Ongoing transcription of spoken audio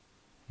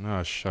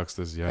Ah, shucks,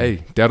 this Yanni. Hey,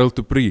 Daryl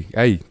to Preez.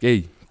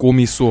 Hey, call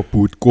me so,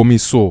 put. Call me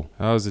so.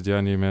 How's it,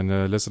 Yanni,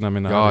 man? Listen, I'm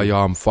in a Yeah, hurry.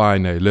 I'm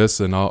fine. Hey,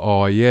 listen,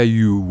 yeah,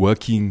 you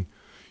working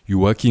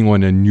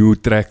on a new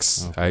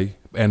tracks, hey?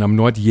 And I'm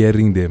not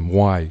hearing them.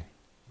 Why?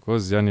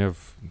 Because, Yanni,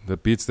 the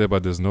beat's there,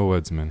 but there's no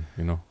words, man,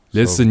 you know.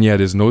 Listen, yeah,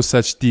 there's no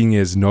such thing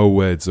as no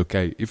words,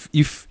 okay?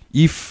 If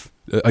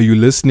are you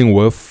listening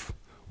with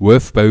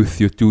both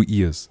your two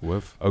ears?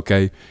 With?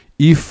 Okay?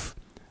 If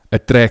a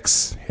track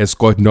has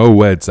got no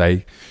words,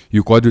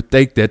 you got to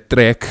take that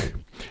track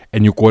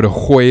and you got to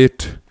hoy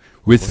it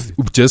with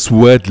just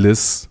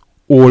wordless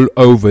all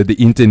over the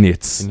internet.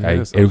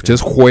 Yes, And okay.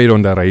 just hoy it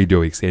on the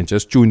radio, and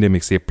just tune them,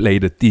 play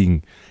the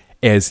thing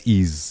as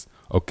is.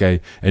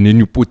 Okay, and then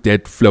you put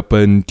that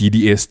flippin'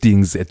 DDS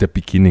things at the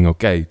beginning.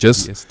 Okay,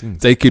 just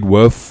take it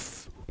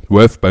with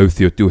both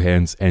your two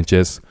hands and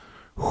just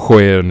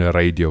hoy it on the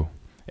radio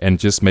and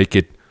just make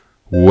it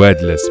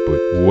wordless,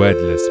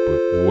 wordless.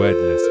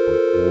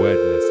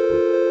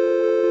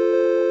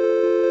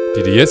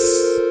 DDS,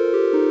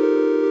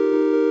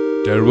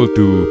 Daryl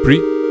to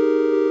Preez,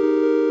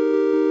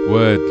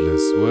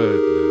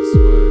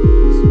 wordless.